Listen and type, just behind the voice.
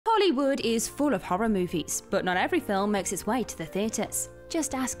Hollywood is full of horror movies, but not every film makes its way to the theatres.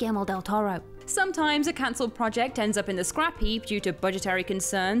 Just ask Guillermo del Toro. Sometimes a cancelled project ends up in the scrap heap due to budgetary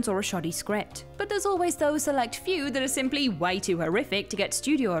concerns or a shoddy script. But there's always those select few that are simply way too horrific to get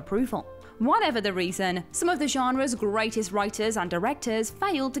studio approval. Whatever the reason, some of the genre's greatest writers and directors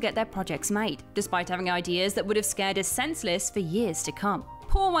failed to get their projects made, despite having ideas that would have scared us senseless for years to come.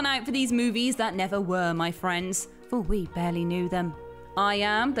 Pour one out for these movies that never were, my friends, for we barely knew them. I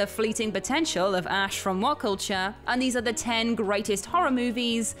am the fleeting potential of Ash from What Culture, and these are the 10 greatest horror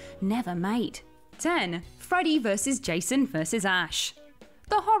movies never made. 10. Freddy vs. Jason vs. Ash.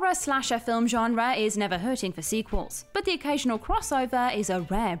 The horror slasher film genre is never hurting for sequels, but the occasional crossover is a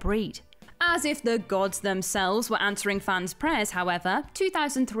rare breed. As if the gods themselves were answering fans' prayers, however,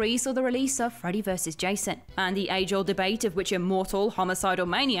 2003 saw the release of Freddy vs. Jason, and the age-old debate of which immortal homicidal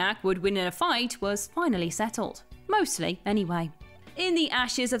maniac would win in a fight was finally settled. Mostly, anyway. In the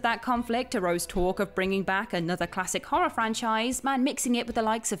ashes of that conflict arose talk of bringing back another classic horror franchise and mixing it with the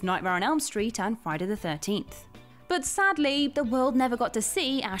likes of Nightmare on Elm Street and Friday the 13th. But sadly, the world never got to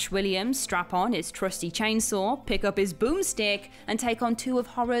see Ash Williams strap on his trusty chainsaw, pick up his boomstick, and take on two of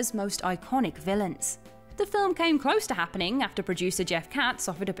horror's most iconic villains. The film came close to happening after producer Jeff Katz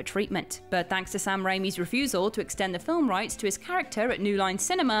offered up a treatment, but thanks to Sam Raimi's refusal to extend the film rights to his character at New Line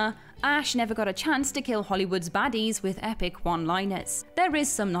Cinema, Ash never got a chance to kill Hollywood's baddies with epic one-liners. There is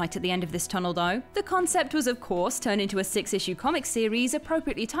some light at the end of this tunnel though. The concept was of course turned into a 6-issue comic series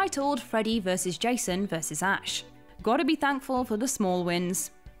appropriately titled Freddy vs. Jason vs. Ash. Gotta be thankful for the small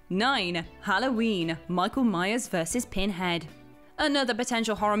wins. 9. Halloween, Michael Myers vs. Pinhead. Another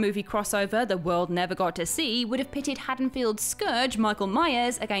potential horror movie crossover the world never got to see would have pitted Haddonfield's Scourge Michael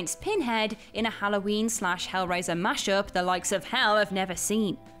Myers against Pinhead in a Halloween/Hellraiser mashup the likes of hell have never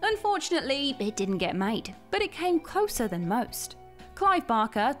seen. Unfortunately, it didn't get made, but it came closer than most. Clive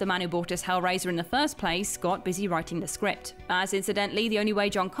Barker, the man who bought us Hellraiser in the first place, got busy writing the script, as incidentally the only way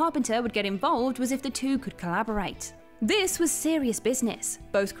John Carpenter would get involved was if the two could collaborate. This was serious business.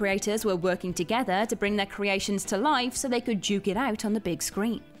 Both creators were working together to bring their creations to life so they could duke it out on the big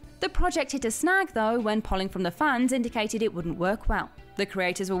screen. The project hit a snag though when polling from the fans indicated it wouldn't work well. The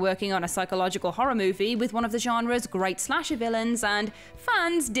creators were working on a psychological horror movie with one of the genre's great slasher villains, and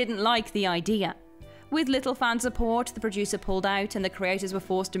fans didn't like the idea. With little fan support, the producer pulled out and the creators were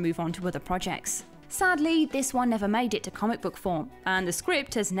forced to move on to other projects. Sadly, this one never made it to comic book form, and the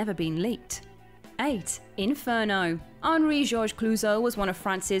script has never been leaked. 8. Inferno. Henri-Georges Clouzot was one of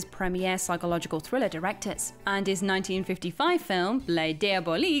France's premier psychological thriller directors, and his 1955 film, Les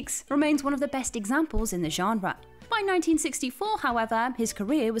Diaboliques, remains one of the best examples in the genre. By 1964, however, his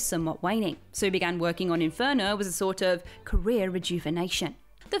career was somewhat waning, so he began working on Inferno as a sort of career rejuvenation.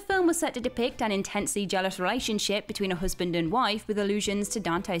 The film was set to depict an intensely jealous relationship between a husband and wife with allusions to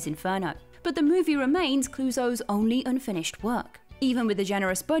Dante's Inferno, but the movie remains Clouzot's only unfinished work. Even with a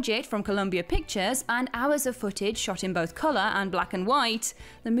generous budget from Columbia Pictures and hours of footage shot in both colour and black and white,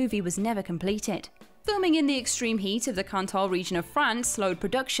 the movie was never completed. Filming in the extreme heat of the Cantal region of France slowed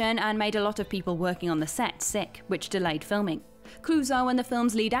production and made a lot of people working on the set sick, which delayed filming. Clouzot and the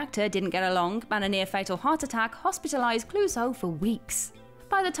film's lead actor didn't get along, and a near-fatal heart attack hospitalised Clouzot for weeks.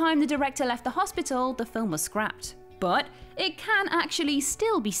 By the time the director left the hospital, the film was scrapped. But it can actually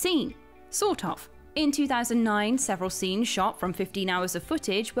still be seen. Sort of. In 2009, several scenes shot from 15 hours of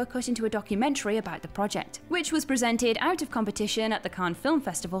footage were cut into a documentary about the project, which was presented out of competition at the Cannes Film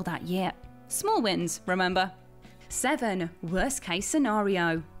Festival that year. Small wins, remember. 7. Worst case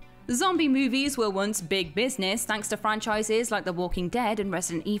scenario. Zombie movies were once big business thanks to franchises like The Walking Dead and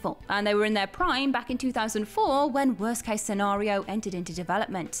Resident Evil, and they were in their prime back in 2004 when Worst Case Scenario entered into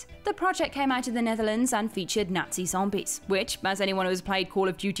development. The project came out of the Netherlands and featured Nazi zombies, which, as anyone who has played Call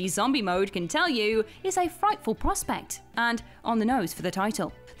of Duty Zombie Mode can tell you, is a frightful prospect, and on the nose for the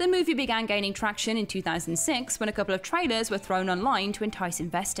title. The movie began gaining traction in 2006 when a couple of trailers were thrown online to entice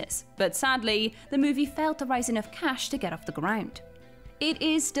investors, but sadly, the movie failed to raise enough cash to get off the ground. It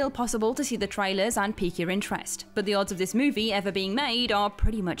is still possible to see the trailers and pique your interest, but the odds of this movie ever being made are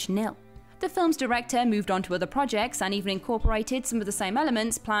pretty much nil. The film's director moved on to other projects and even incorporated some of the same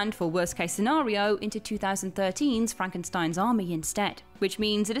elements planned for Worst Case Scenario into 2013's Frankenstein's Army instead, which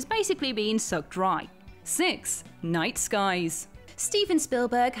means it has basically been sucked dry. 6. Night Skies. Steven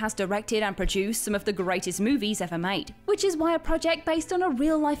Spielberg has directed and produced some of the greatest movies ever made, which is why a project based on a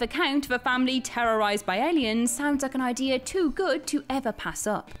real-life account of a family terrorized by aliens sounds like an idea too good to ever pass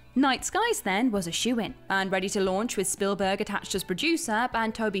up. Night Skies then was a shoo-in, and ready to launch with Spielberg attached as producer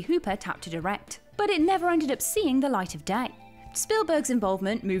and Tobe Hooper tapped to direct. But it never ended up seeing the light of day. Spielberg's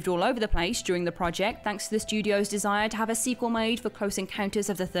involvement moved all over the place during the project thanks to the studio's desire to have a sequel made for Close Encounters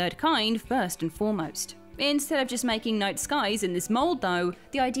of the Third Kind first and foremost. Instead of just making Night Skies in this mold though,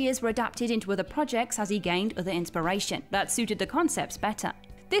 the ideas were adapted into other projects as he gained other inspiration that suited the concepts better.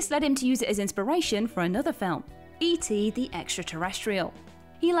 This led him to use it as inspiration for another film, E.T. the Extraterrestrial.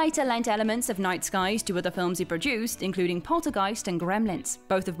 He later lent elements of Night Skies to other films he produced, including Poltergeist and Gremlins,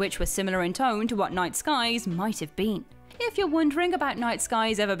 both of which were similar in tone to what Night Skies might have been. If you're wondering about Night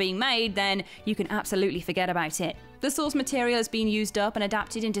Skies ever being made, then you can absolutely forget about it. The source material has been used up and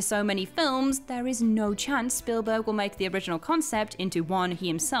adapted into so many films, there is no chance Spielberg will make the original concept into one he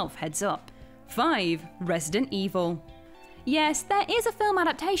himself heads up. 5. Resident Evil. Yes, there is a film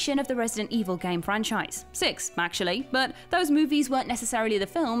adaptation of the Resident Evil game franchise. 6, actually, but those movies weren't necessarily the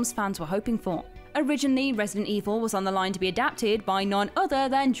films fans were hoping for. Originally, Resident Evil was on the line to be adapted by none other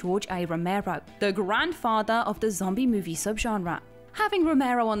than George A. Romero, the grandfather of the zombie movie subgenre. Having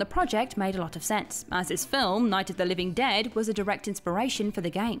Romero on the project made a lot of sense, as his film, Night of the Living Dead, was a direct inspiration for the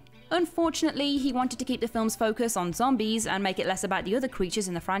game. Unfortunately, he wanted to keep the film's focus on zombies and make it less about the other creatures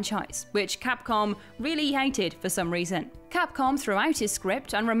in the franchise, which Capcom really hated for some reason. Capcom threw out his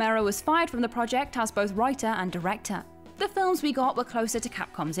script, and Romero was fired from the project as both writer and director. The films we got were closer to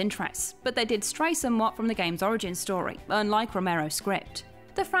Capcom's interests, but they did stray somewhat from the game's origin story, unlike Romero's script.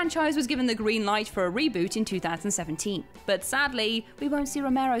 The franchise was given the green light for a reboot in 2017, but sadly, we won't see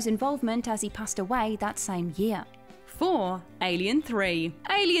Romero's involvement as he passed away that same year. 4. Alien 3.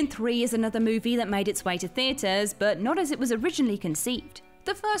 Alien 3 is another movie that made its way to theatres, but not as it was originally conceived.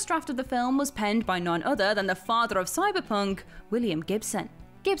 The first draft of the film was penned by none other than the father of cyberpunk, William Gibson.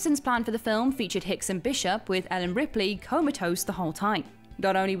 Gibson's plan for the film featured Hicks and Bishop, with Ellen Ripley comatose the whole time.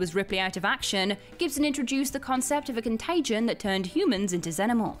 Not only was Ripley out of action, Gibson introduced the concept of a contagion that turned humans into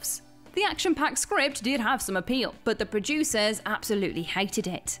xenomorphs. The action-packed script did have some appeal, but the producers absolutely hated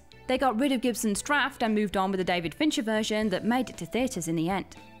it. They got rid of Gibson's draft and moved on with the David Fincher version that made it to theatres in the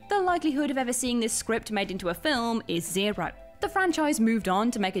end. The likelihood of ever seeing this script made into a film is zero. The franchise moved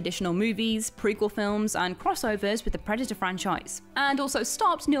on to make additional movies, prequel films, and crossovers with the Predator franchise, and also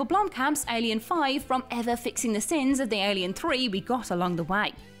stopped Neil Blomkamp's Alien 5 from ever fixing the sins of the Alien 3 we got along the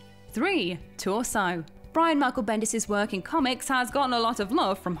way. 3. Torso. Brian Michael Bendis' work in comics has gotten a lot of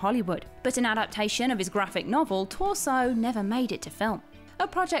love from Hollywood, but an adaptation of his graphic novel, Torso, never made it to film. A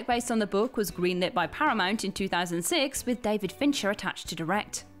project based on the book was greenlit by Paramount in 2006 with David Fincher attached to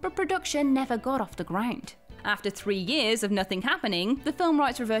direct, but production never got off the ground. After 3 years of nothing happening, the film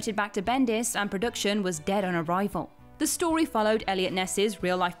rights reverted back to Bendis and production was dead on arrival. The story followed Elliot Ness's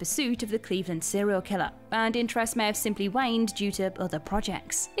real-life pursuit of the Cleveland serial killer, and interest may have simply waned due to other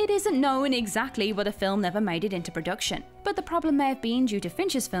projects. It isn't known exactly why the film never made it into production, but the problem may have been due to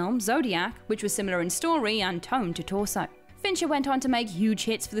Fincher's film, Zodiac, which was similar in story and tone to Torso. Fincher went on to make huge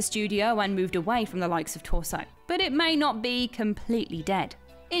hits for the studio and moved away from the likes of Torso, but it may not be completely dead.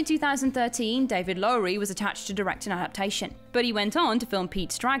 In 2013, David Lowery was attached to direct an adaptation, but he went on to film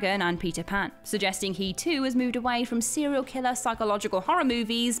Pete's Dragon and Peter Pan, suggesting he too has moved away from serial killer psychological horror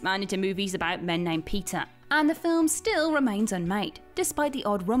movies and into movies about men named Peter. And the film still remains unmade, despite the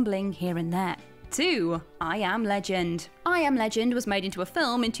odd rumbling here and there. 2. I Am Legend. I Am Legend was made into a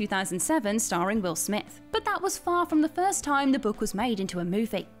film in 2007 starring Will Smith, but that was far from the first time the book was made into a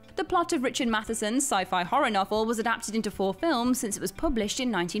movie. The plot of Richard Matheson's sci-fi horror novel was adapted into 4 films since it was published in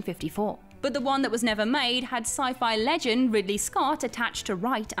 1954. But the one that was never made had sci-fi legend Ridley Scott attached to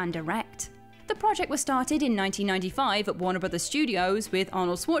write and direct. The project was started in 1995 at Warner Bros. Studios with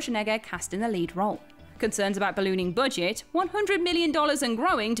Arnold Schwarzenegger cast in the lead role. Concerns about ballooning budget, $100 million and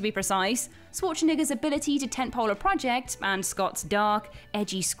growing to be precise, Schwarzenegger's ability to tentpole a project, and Scott's dark,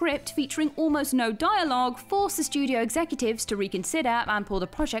 edgy script featuring almost no dialogue forced the studio executives to reconsider and pull the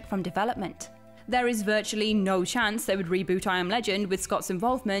project from development. There is virtually no chance they would reboot I Am Legend with Scott's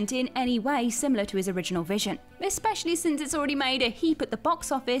involvement in any way similar to his original vision, especially since it's already made a heap at the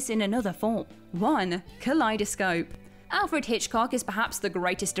box office in another form. 1. Kaleidoscope. Alfred Hitchcock is perhaps the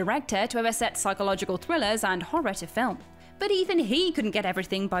greatest director to ever set psychological thrillers and horror to film. But even he couldn't get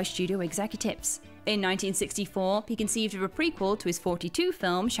everything by studio executives. In 1964, he conceived of a prequel to his 1942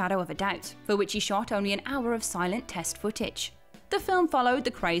 film Shadow of a Doubt, for which he shot only an hour of silent test footage. The film followed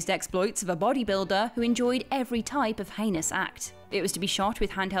the crazed exploits of a bodybuilder who enjoyed every type of heinous act. It was to be shot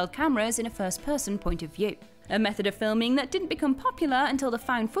with handheld cameras in a first-person point of view, a method of filming that didn't become popular until the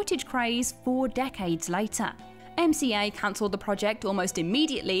found footage craze 4 decades later. MCA cancelled the project almost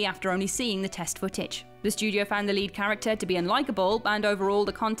immediately after only seeing the test footage. The studio found the lead character to be unlikable and overall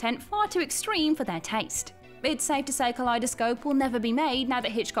the content far too extreme for their taste. It's safe to say Kaleidoscope will never be made now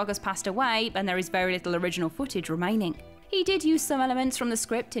that Hitchcock has passed away and there is very little original footage remaining. He did use some elements from the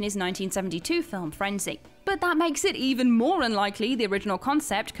script in his 1972 film Frenzy, but that makes it even more unlikely the original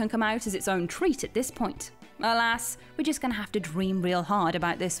concept can come out as its own treat at this point. Alas, we're just gonna have to dream real hard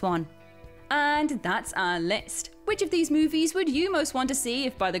about this one. And that's our list. Which of these movies would you most want to see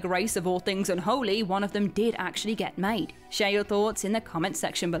if by the grace of all things unholy one of them did actually get made? Share your thoughts in the comments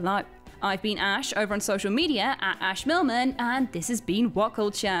section below. I've been Ash over on social media at Ash Millman, and this has been What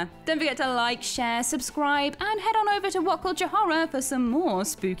Culture. Don't forget to like, share, subscribe, and head on over to What Culture Horror for some more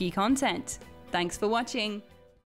spooky content. Thanks for watching.